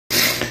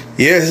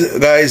Yes,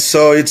 guys,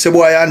 so it's a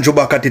boy Andrew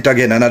back at it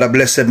again. Another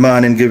blessed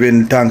morning,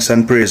 giving thanks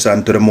and praise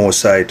unto the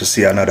Most High to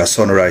see another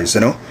sunrise,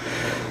 you know.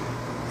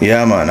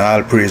 Yeah, man,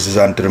 all praises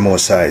unto the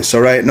Most High. So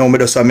right now, me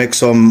just make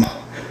some,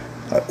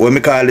 what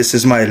me call this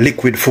is my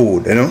liquid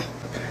food, you know.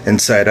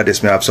 Inside of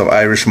this, me have some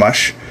Irish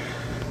mash.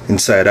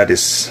 Inside of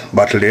this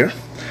bottle there.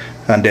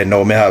 And then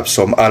now me have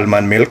some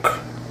almond milk.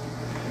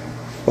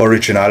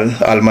 Original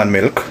almond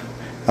milk.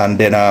 And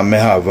then me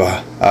have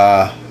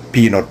a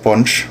peanut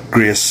punch,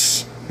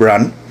 Grace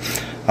brand.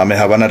 I may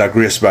have another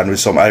Grace brand with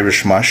some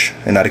Irish mash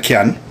in a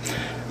can.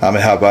 I may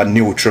have a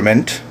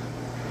Nutriment,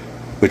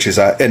 which is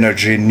an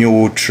energy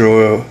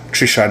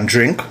nutrition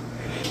drink.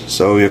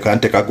 So you can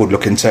take a good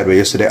look inside where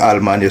you see the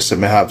almond, you see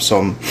me have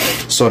some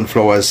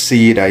sunflower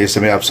seed, you see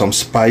me have some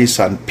spice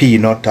and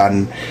peanut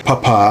and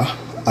papa,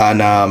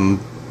 and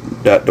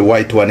the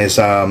white one is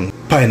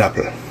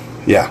pineapple.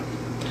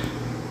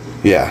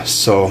 Yeah,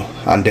 so,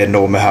 and then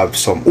now me have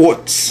some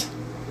oats.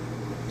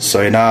 So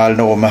in all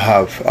now I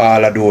have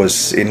all of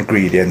those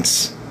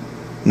ingredients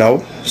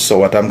now. So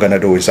what I'm gonna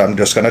do is I'm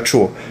just gonna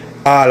throw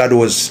all of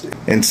those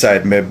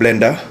inside my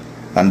blender,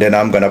 and then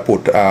I'm gonna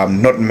put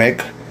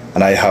nutmeg,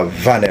 and I have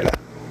vanilla.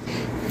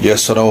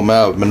 Yes, so now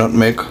I have my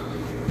nutmeg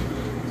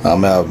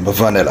and I have my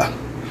vanilla.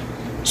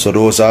 So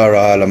those are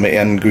all of my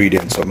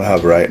ingredients I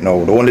have right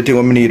now. The only thing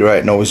we need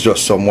right now is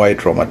just some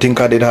white rum. I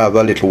think I did have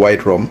a little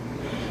white rum,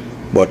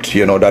 but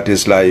you know, that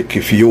is like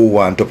if you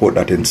want to put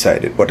that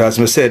inside it. But as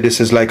I said, this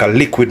is like a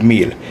liquid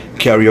meal,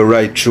 carry you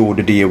right through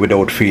the day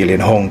without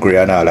feeling hungry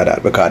and all of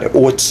that, because the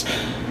oats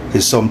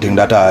is something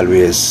that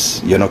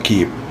always, you know,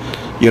 keep,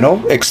 you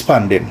know,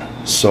 expanding.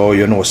 So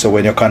you know, so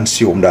when you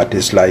consume that,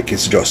 it's like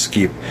it's just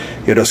you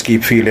just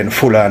keep feeling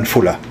fuller and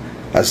fuller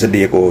as the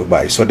day goes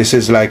by. So this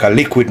is like a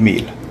liquid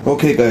meal.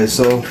 Okay guys,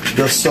 so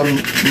just some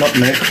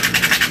nutmeg.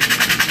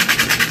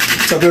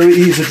 It's a very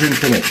easy drink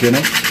to make, you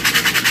know.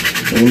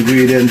 The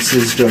ingredients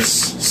is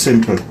just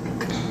simple.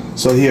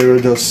 So here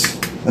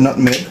just a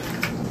nutmeg,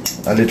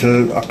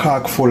 a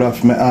cork full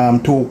of my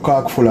 2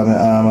 cork full of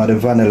my the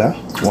vanilla,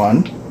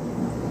 1,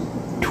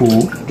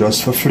 2,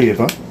 just for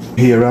flavor.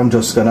 Here I'm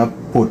just gonna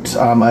put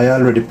I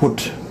already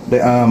put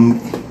the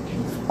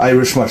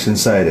Irish mash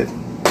inside it.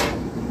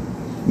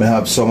 I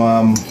have some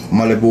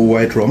Malibu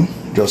white rum.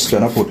 Just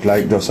gonna put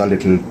like just a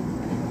little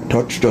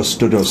touch just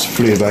to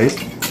flavor it.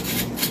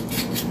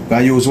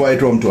 I use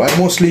white rum too. I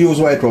mostly use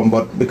white rum,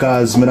 but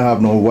because I don't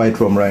have no white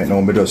rum right now,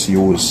 I just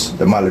use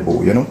the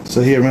Malibu, you know.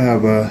 So here I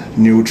have a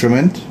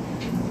Nutriment.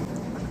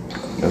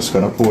 Just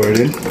gonna pour it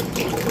in.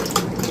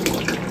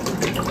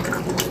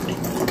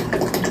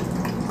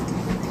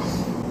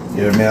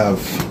 Here I have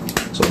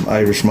some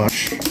Irish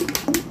mash.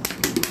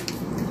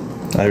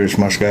 Irish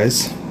mash,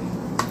 guys.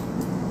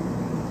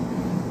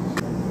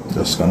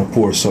 Just gonna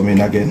pour some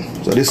in again.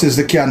 So this is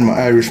the can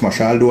Irish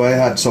mash. Although I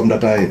had some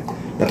that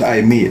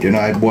I made, you know,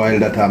 I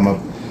boiled that,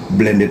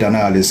 blend it and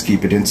all this,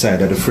 keep it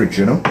inside of the fridge,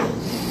 you know.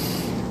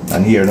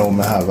 And here now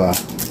I have a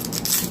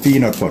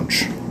peanut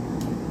punch.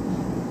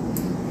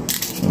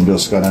 I'm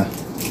just gonna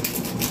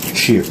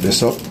shape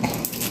this up.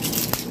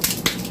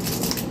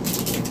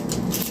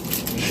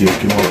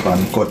 Shake him up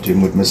and cut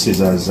him with my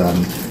scissors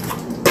and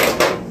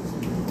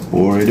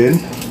pour it in.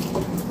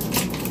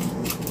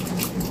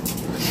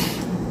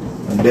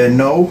 And then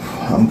now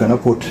I'm gonna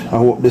put, I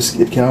hope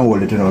it can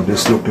hold it, you know.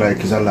 This look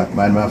like it's a lot,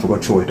 man, I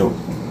forgot to throw it out.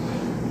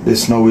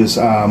 This now is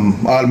all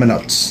my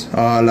nuts,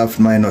 all of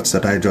my nuts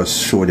that I just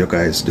showed you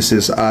guys. This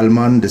is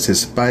almond, this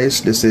is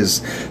spice, this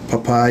is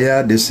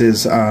papaya, this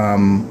is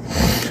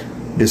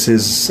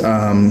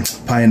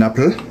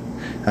pineapple,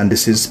 and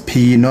this is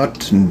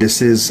peanut, and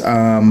this is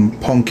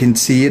pumpkin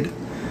seed,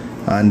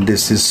 and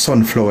this is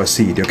sunflower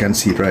seed. You can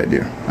see it right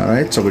there.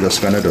 Alright, so we're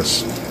just gonna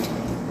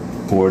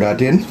pour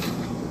that in.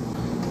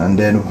 And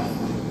then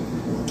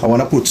I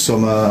want to put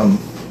some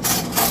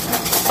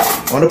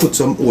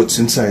oats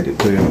inside it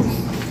too, you know.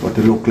 But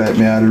it look like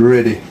me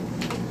already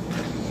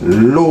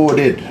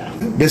loaded.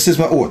 This is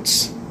my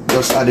oats.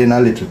 Just adding a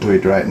little to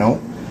it right now.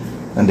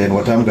 And then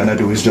what I'm gonna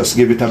do is just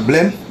give it a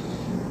blend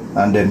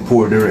and then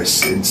pour the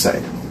rest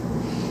inside.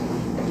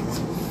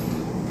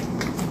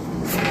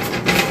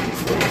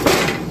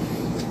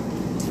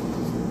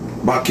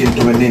 Back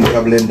into my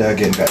Ninja blender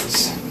again,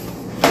 guys.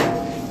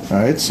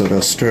 Alright, so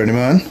just turn him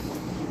on.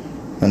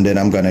 And then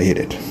I'm gonna hit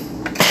it.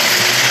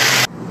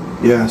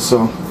 Yeah,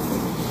 so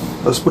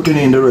just putting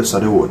in the rest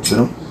of the oats, you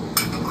know.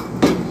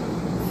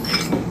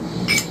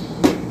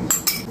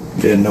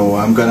 Then now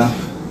I'm gonna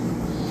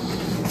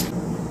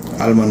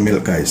almond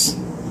milk, guys.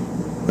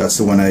 That's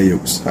the one I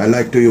use. I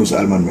like to use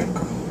almond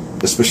milk,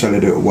 especially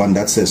the one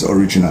that says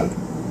original.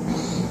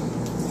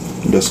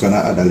 I'm just gonna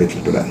add a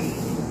little to that.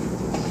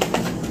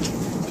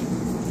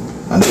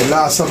 And then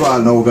last of all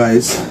now,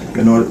 guys,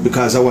 you know,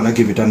 because I want to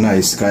give it a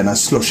nice kind of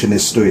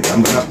slushiness to it,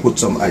 I'm going to put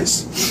some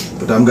ice.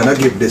 But I'm going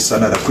to give this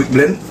another quick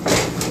blend.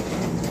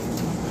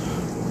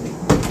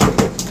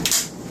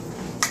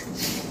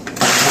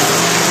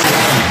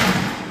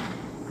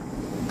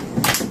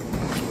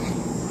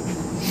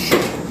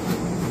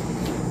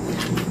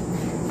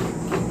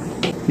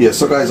 Yeah,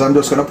 so guys, I'm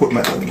just gonna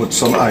put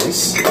some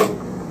ice.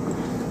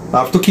 I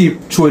have to keep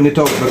throwing it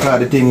out because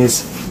the thing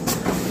is,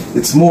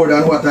 it's more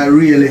than what I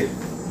really,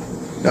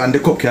 than the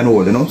cup can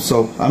hold, you know.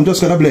 So I'm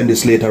just gonna blend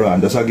this later on,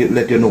 just to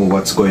let you know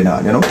what's going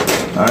on, you know.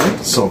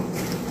 Alright, so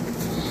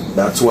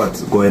that's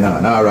what's going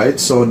on. Alright,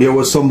 so there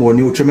was some more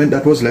nutriment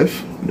that was left.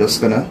 Just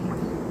gonna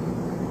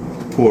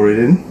pour it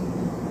in.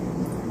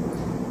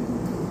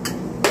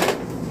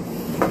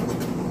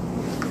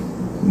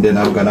 Then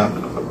I'm gonna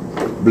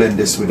blend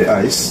this with the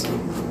ice.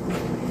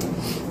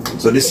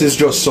 So this is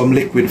just some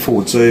liquid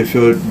food. So if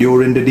you're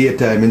during the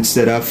daytime,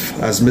 instead of,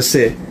 as me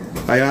say,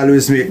 I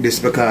always make this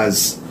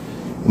because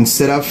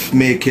instead of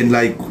making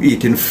like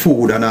eating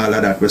food and all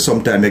of that, where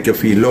sometimes make you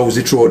feel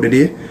lousy throughout the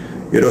day,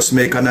 you just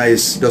make a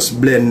nice,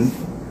 just blend,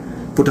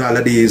 put all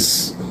of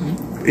these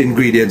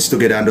ingredients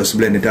together and just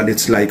blend it, and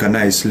it's like a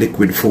nice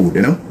liquid food,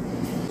 you know.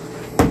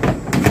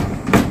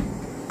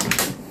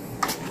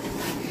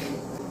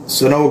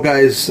 So now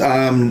guys,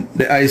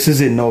 the ice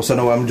is in now, so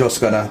now I'm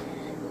just gonna,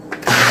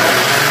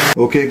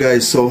 okay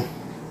guys, so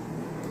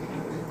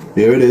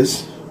here it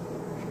is.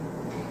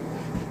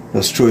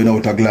 Just throwing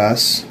out a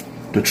glass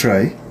to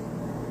try.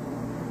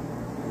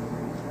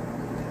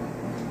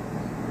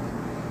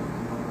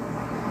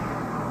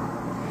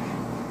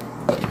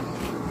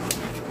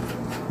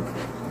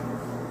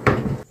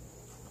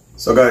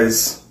 So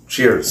guys,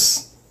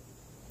 cheers.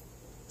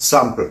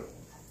 Sample.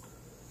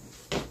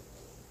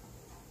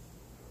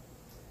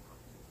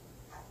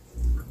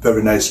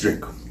 Very nice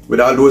drink. With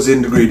all those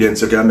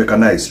ingredients, you can make a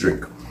nice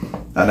drink.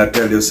 And I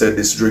tell you, said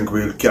this drink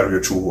will carry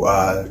you through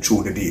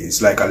the day.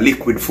 It's like a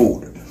liquid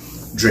food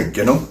drink,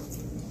 you know.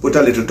 Put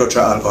a little touch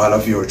of alcohol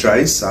of your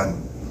choice and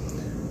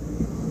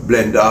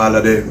blend all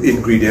of the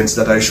ingredients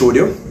that I showed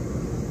you,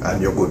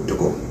 and you're good to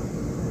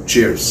go.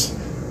 Cheers.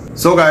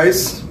 So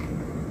guys,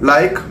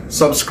 like,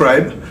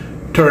 subscribe,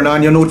 turn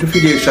on your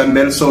notification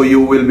bell so you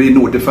will be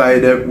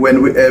notified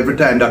every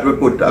time that we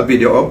put a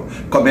video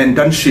up. Comment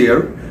and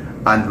share,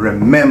 and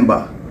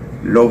remember,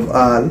 love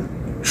all,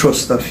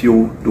 trust a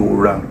few, do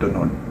wrong to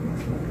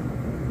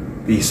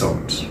none. Peace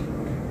out.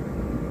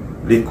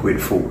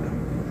 Liquid food.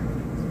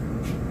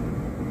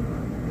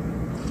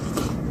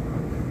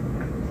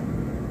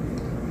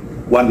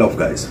 One love,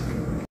 guys.